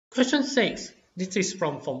Question 6. This is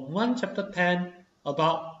from Form 1 Chapter 10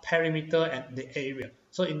 about perimeter and the area.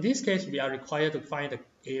 So in this case, we are required to find the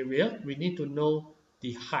area. We need to know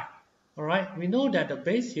the height. Alright, we know that the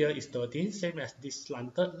base here is 13, same as this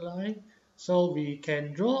slanted line. So we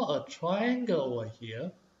can draw a triangle over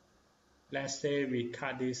here. Let's say we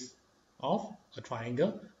cut this off, a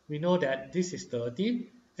triangle. We know that this is 13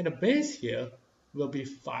 and the base here will be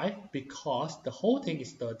 5 because the whole thing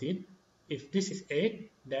is 13. If this is 8,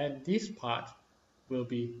 then this part will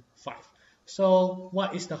be 5. So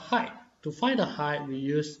what is the height? To find the height, we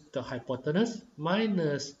use the hypotenuse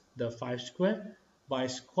minus the 5 square. By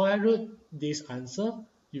square root this answer,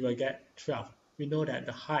 you will get 12. We know that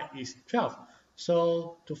the height is 12.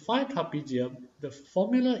 So to find trapezium, the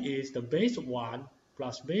formula is the base 1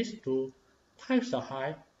 plus base 2 times the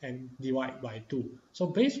height and divide by 2. So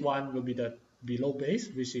base 1 will be the below base,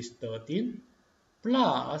 which is 13,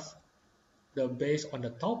 plus the base on the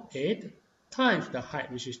top 8 times the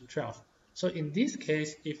height, which is 12. So in this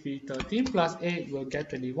case, if we 13 plus 8 will get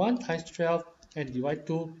 21 times 12 and divide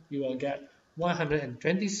 2, you will get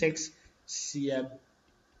 126 cm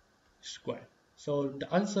squared. So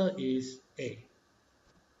the answer is A.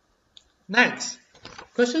 Next,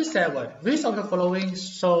 question 7. Which of the following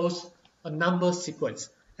shows a number sequence?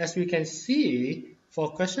 As we can see, for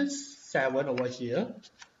question 7 over here,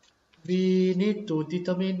 we need to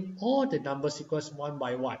determine all the number sequence one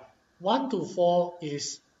by one. 1 to 4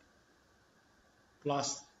 is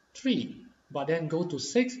plus 3, but then go to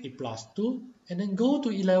 6 is plus 2, and then go to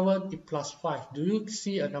 11 is plus 5. Do you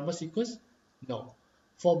see a number sequence? No.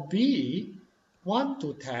 For B, 1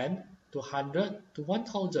 to 10 to 100 to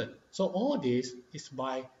 1000. So all this is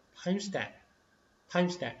by times that.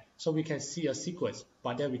 So we can see a sequence,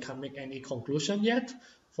 but then we can't make any conclusion yet.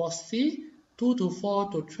 For C, 2 to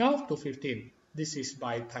 4 to 12 to 15. This is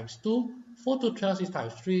by times 2. 4 to 12 is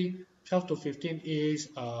times 3. 12 to 15 is,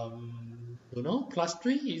 plus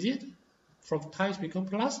 3, is it? From times become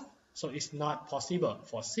plus. So it's not possible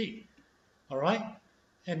for C. Alright?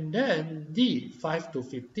 And then D, 5 to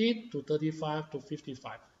 15 to 35 to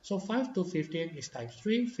 55. So 5 to 15 is times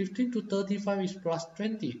 3. 15 to 35 is plus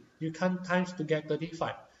 20. You can't times to get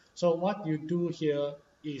 35. So what you do here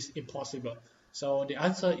is impossible. So the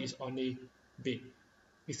answer is only B.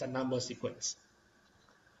 It's a number sequence.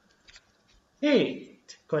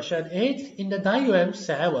 8. Question 8. In the diagram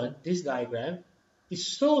 7, this diagram, it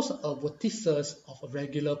shows a vertices of a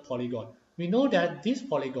regular polygon. We know that this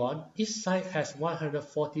polygon, each side has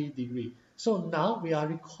 140 degrees. So now we are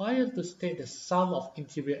required to state the sum of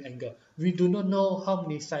interior angle. We do not know how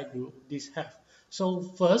many sides do this have. So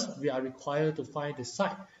first, we are required to find the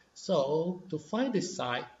side. So to find the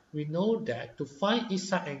side, we know that to find each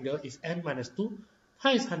side angle is n minus 2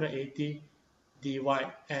 times 180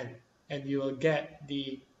 divide n, and you will get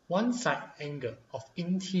the one side angle of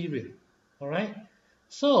interior. Alright,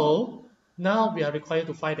 so now we are required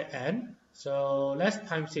to find the n. So let's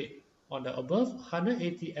times it on the above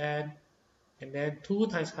 180n, and then 2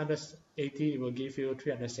 times 180 will give you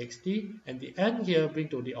 360, and the n here bring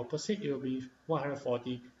to the opposite, it will be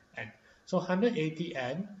 140n. So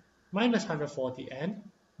 180n minus 140n,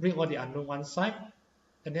 bring all the unknown one side,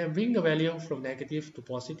 and then bring the value from negative to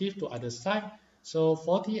positive to other side. So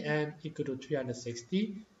 40n equal to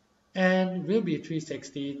 360, and will be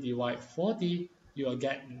 360 divide 40, you will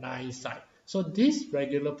get 9 sides. So this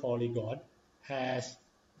regular polygon has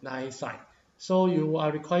 9 sides. So you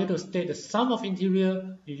are required to state the sum of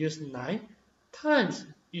interior, you use 9 times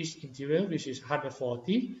each interior, which is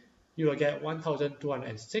 140, you will get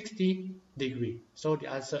 1260 degrees. So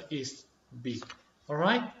the answer is B.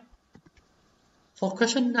 Alright? For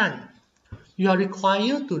question 9, you are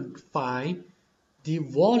required to find the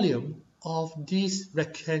volume of this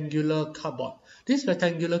rectangular cardboard. This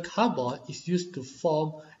rectangular cardboard is used to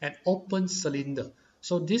form an open cylinder.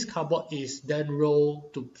 So this cardboard is then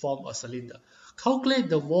rolled to form a cylinder. Calculate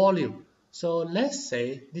the volume. So let's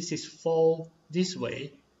say this is fold this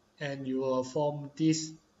way, and you will form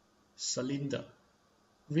this cylinder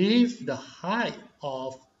with the height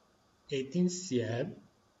of 18 cm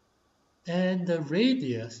and the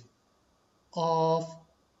radius of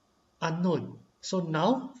unknown. So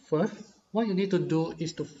now first, what you need to do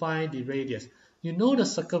is to find the radius. You know the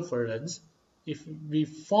circumference. If we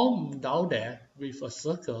form down there with a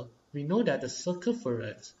circle, we know that the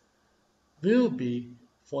circumference will be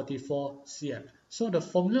 44 cm. So the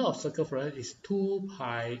formula of circumference is 2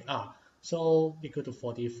 pi r. So equal to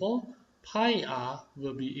 44. Pi r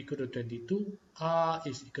will be equal to 22. R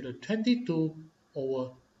is equal to 22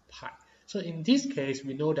 over pi. So in this case,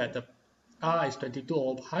 we know that the r is 22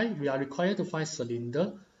 over pi. We are required to find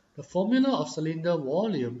cylinder. The formula of cylinder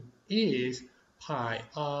volume is pi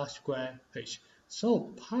r squared h. So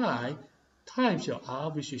pi times your r,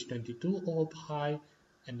 which is 22 over pi,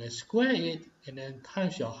 and then square it, and then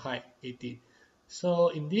times your height, 18. So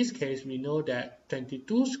in this case, we know that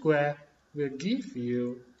 22 squared will give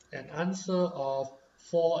you an answer of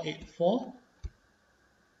 484,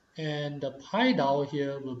 and the pi down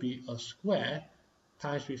here will be a square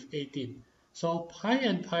times with 18. So pi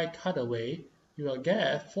and pi cut away, you will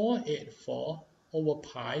get 484 over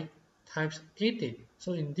pi times 18.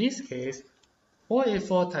 So in this case,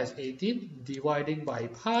 484 times 18 dividing by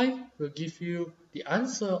pi will give you the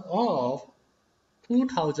answer of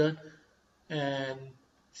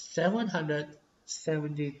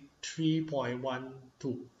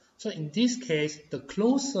 2773.12. So in this case, the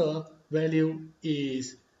closer value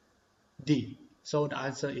is D. So the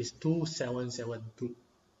answer is 2772.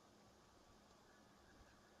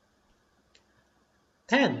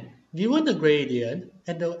 10. Given the gradient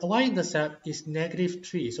and the y-intercept is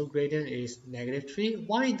 -3, so gradient is -3,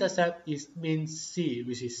 y-intercept is mean C,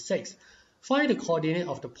 which is 6. Find the coordinate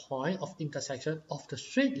of the point of intersection of the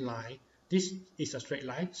straight line. This is a straight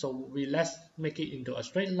line, so let's make it into a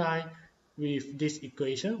straight line with this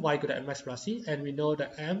equation, y equal to mx plus c, and we know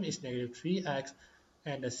that m is -3x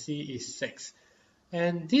and the c is 6.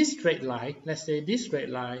 And this straight line, let's say this straight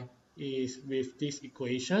line is with this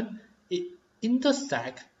equation, it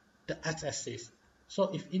intersect the x-axis.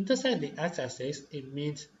 So if intersect the x-axis, it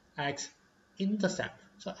means x-intercept.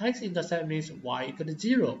 So x-intercept means y equal to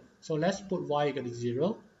 0. So let's put y equal to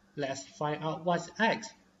 0. Let's find out what's x.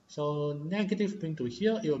 So negative bring to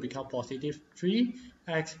here, it will become positive 3,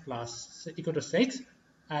 x plus equal to 6.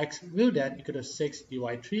 X will then equal to 6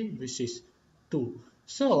 divided 3, which is 2.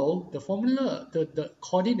 So the formula, the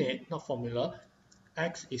coordinate, not formula,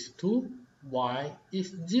 x is 2, y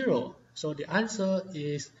is 0. So the answer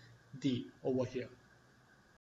is D over here.